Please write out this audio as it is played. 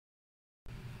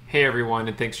Hey everyone,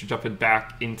 and thanks for jumping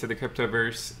back into the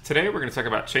cryptoverse. Today we're going to talk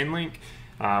about Chainlink.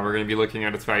 We're going to be looking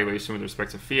at its valuation with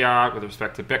respect to fiat, with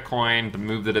respect to Bitcoin, the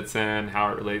move that it's in,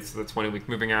 how it relates to the 20-week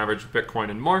moving average of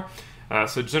Bitcoin, and more.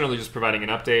 So generally just providing an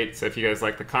update. So if you guys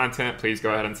like the content, please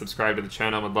go ahead and subscribe to the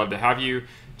channel. We'd love to have you.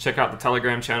 Check out the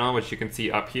Telegram channel, which you can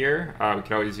see up here. We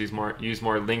could always use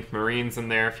more linked Marines in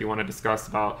there if you want to discuss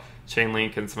about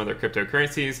Chainlink and some other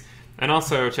cryptocurrencies. And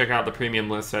also check out the premium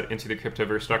list at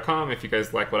intothecryptoverse.com if you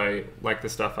guys like the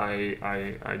stuff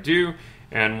I do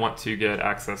and want to get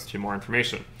access to more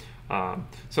information.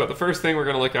 So the first thing we're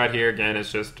going to look at here again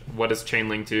is just what does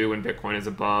Chainlink do when Bitcoin is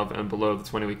above and below the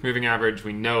 20-week moving average.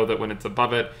 We know that when it's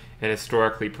above it, it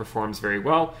historically performs very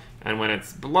well, and when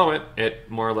it's below it,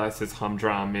 it more or less is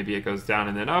humdrum. Maybe it goes down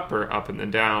and then up, or up and then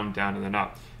down and then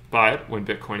up. But when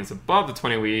Bitcoin is above the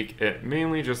 20-week, it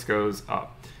mainly just goes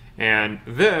up. And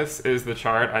this is the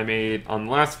chart I made on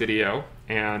the last video,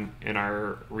 and in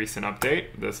our recent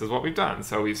update, this is what we've done.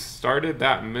 So we started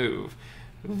that move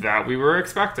that we were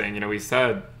expecting. We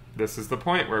said this is the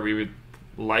point where we would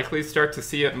likely start to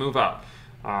see it move up.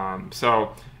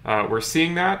 So we're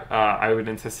seeing that. I would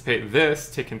anticipate this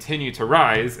to continue to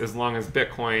rise as long as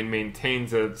Bitcoin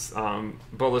maintains its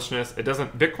bullishness.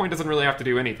 Bitcoin doesn't really have to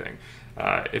do anything.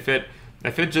 If it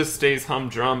just stays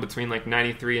humdrum between like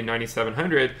 93 and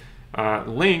 9,700,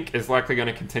 Link is likely going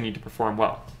to continue to perform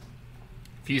well.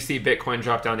 If you see Bitcoin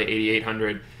drop down to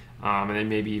 8,800 and then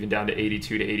maybe even down to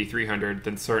 82 to 8,300,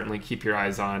 then certainly keep your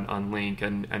eyes on Link,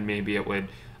 and maybe it would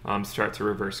start to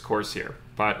reverse course here.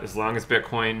 But as long as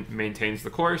Bitcoin maintains the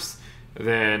course,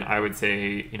 then I would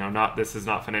say, this is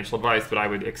not financial advice, but I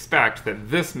would expect that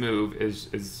this move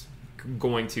is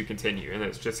going to continue, and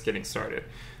it's just getting started.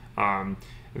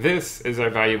 This is our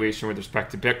valuation with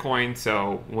respect to Bitcoin.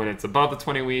 So when it's above the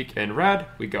 20-week in red,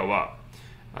 we go up.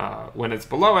 When it's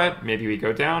below it, maybe we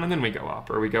go down and then we go up,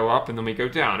 or we go up and then we go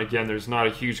down. Again, there's not a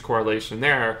huge correlation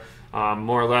there.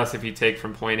 More or less, if you take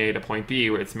from point A to point B,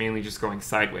 where it's mainly just going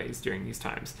sideways during these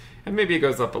times. And maybe it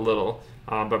goes up a little,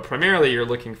 but primarily you're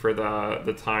looking for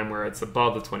the time where it's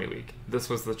above the 20-week. This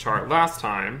was the chart last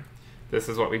time. This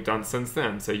is what we've done since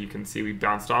then. So you can see we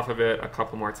bounced off of it a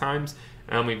couple more times,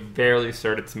 and we barely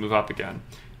started to move up again.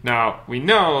 Now, we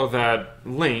know that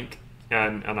Link,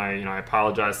 and I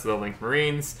apologize to the Link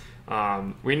Marines,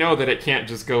 we know that it can't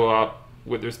just go up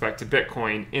with respect to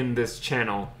Bitcoin in this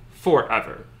channel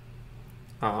forever.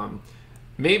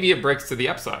 Maybe it breaks to the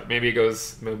upside. Maybe it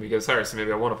goes higher, so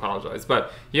maybe I won't apologize.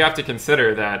 But you have to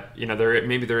consider that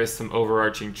there is some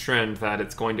overarching trend that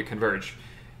it's going to converge.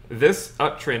 This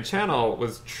uptrend channel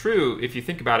was true if you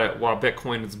think about it while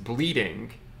Bitcoin was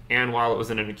bleeding and while it was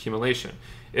in an accumulation.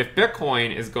 If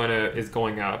Bitcoin is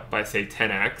going up by, say,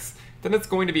 10x, then it's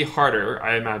going to be harder,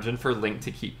 I imagine, for Link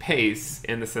to keep pace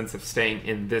in the sense of staying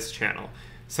in this channel.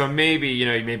 So maybe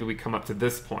we come up to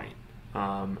this point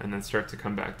and then start to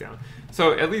come back down.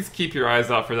 So at least keep your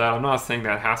eyes out for that. I'm not saying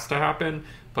that has to happen,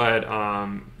 but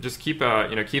just keep a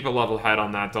level head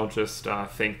on that. Don't just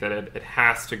think that it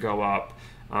has to go up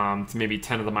to maybe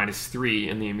 10 to the minus 3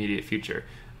 in the immediate future,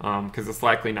 because it's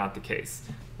likely not the case.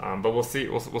 But we'll see.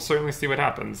 We'll certainly see what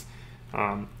happens.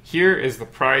 Here is the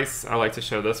price. I like to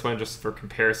show this one just for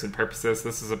comparison purposes.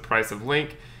 This is a price of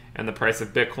Link and the price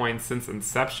of Bitcoin since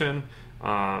inception.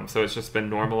 So it's just been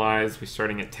normalized. We're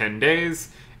starting at 10 days,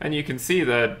 and you can see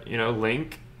that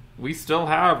Link, we still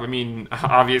have.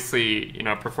 Obviously,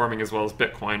 performing as well as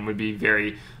Bitcoin would be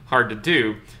very hard to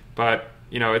do, but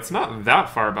it's not that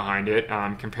far behind it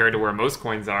compared to where most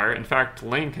coins are. In fact,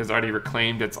 Link has already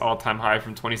reclaimed its all-time high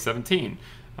from 2017,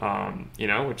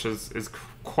 which is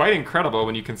quite incredible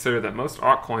when you consider that most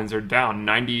altcoins are down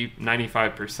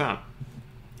 95%.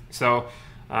 So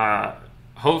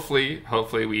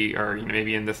hopefully we are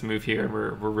maybe in this move here, and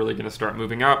we're really going to start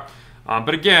moving up.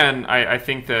 But again, I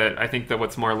think that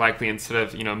what's more likely,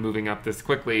 instead of moving up this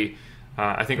quickly,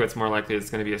 I think what's more likely is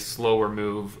going to be a slower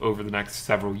move over the next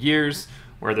several years,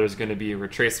 where there's going to be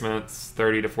retracements,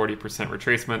 30 to 40%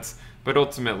 retracements, but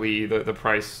ultimately the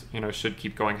price should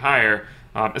keep going higher,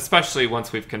 especially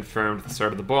once we've confirmed the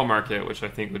start of the bull market, which I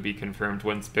think would be confirmed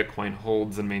once Bitcoin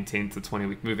holds and maintains the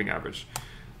 20-week moving average.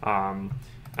 And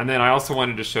then I also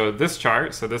wanted to show this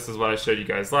chart. So this is what I showed you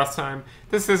guys last time.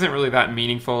 This isn't really that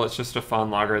meaningful. It's just a fun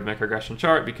logarithmic regression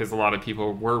chart because a lot of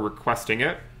people were requesting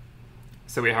it.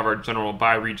 So we have our general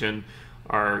buy region,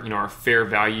 our fair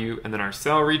value, and then our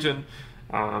sell region.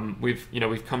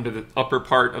 We've come to the upper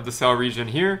part of the sell region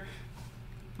here,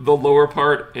 the lower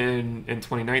part in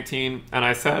 2019, and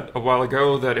I said a while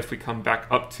ago that if we come back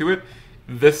up to it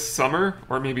this summer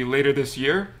or maybe later this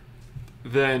year,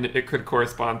 then it could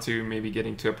correspond to maybe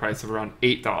getting to a price of around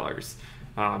 $8.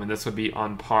 and this would be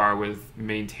on par with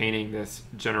maintaining this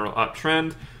general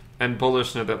uptrend and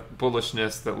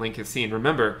bullishness that Link has seen.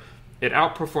 Remember, it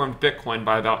outperformed Bitcoin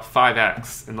by about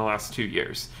 5x in the last 2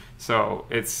 years. So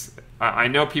I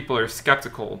know people are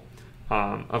skeptical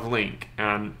of Link,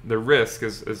 and the risk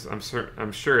is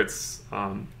I'm sure it's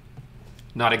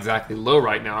not exactly low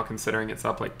right now, considering it's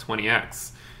up like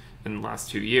 20x in the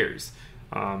last 2 years.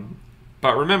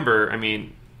 But remember, I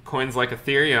mean, coins like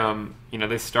Ethereum,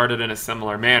 they started in a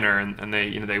similar manner, and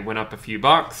they went up a few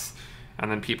bucks, and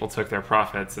then people took their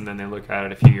profits, and then they look at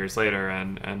it a few years later,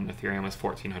 and Ethereum was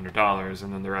 $1,400,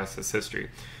 and then the rest is history.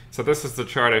 So this is the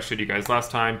chart I showed you guys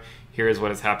last time. Here is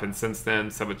what has happened since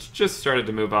then. So it's just started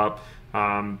to move up.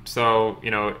 So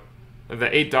the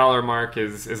 $8 mark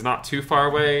is not too far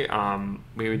away.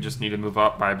 We would just need to move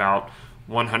up by about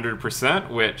 100%,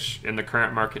 which in the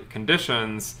current market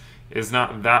conditions is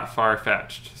not that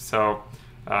far-fetched. So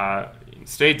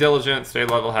stay diligent, stay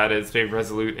level-headed, stay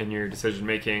resolute in your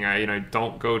decision-making.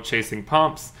 Don't go chasing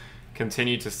pumps.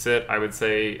 Continue to sit, I would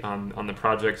say, on the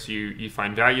projects you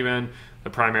find value in. The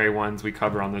primary ones we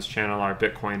cover on this channel are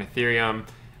Bitcoin, Ethereum,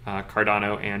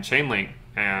 Cardano, and Chainlink.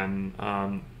 And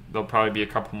there'll probably be a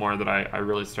couple more that I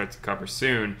really start to cover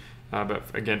soon. But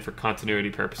again, for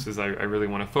continuity purposes, I really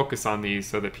want to focus on these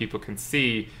so that people can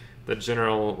see the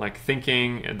general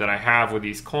thinking that I have with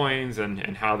these coins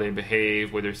and how they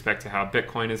behave with respect to how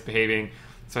Bitcoin is behaving.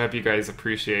 So I hope you guys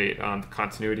appreciate the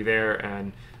continuity there,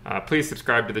 and please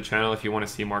subscribe to the channel if you want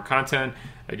to see more content.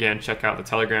 Again, check out the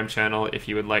Telegram channel if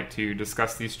you would like to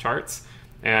discuss these charts.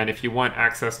 And if you want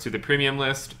access to the premium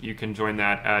list, you can join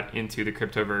that at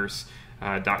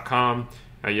intothecryptoverse.com.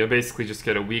 You'll basically just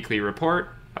get a weekly report,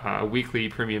 a weekly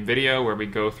premium video where we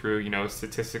go through,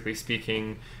 statistically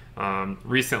speaking.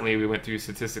 Recently, we went through,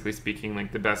 statistically speaking,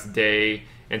 the best day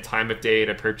and time of day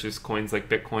to purchase coins like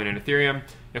Bitcoin and Ethereum.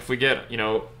 If we get,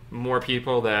 more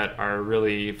people that are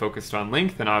really focused on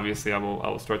Link, then obviously I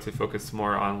will start to focus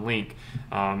more on Link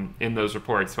in those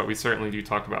reports. But we certainly do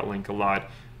talk about Link a lot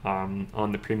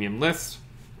on the premium list.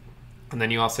 And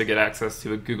then you also get access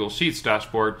to a Google Sheets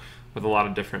dashboard with a lot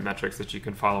of different metrics that you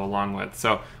can follow along with.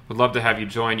 So would love to have you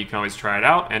join. You can always try it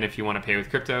out. And if you want to pay with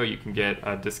crypto, you can get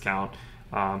a discount.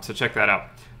 So check that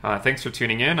out. Thanks for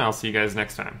tuning in. I'll see you guys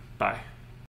next time. Bye.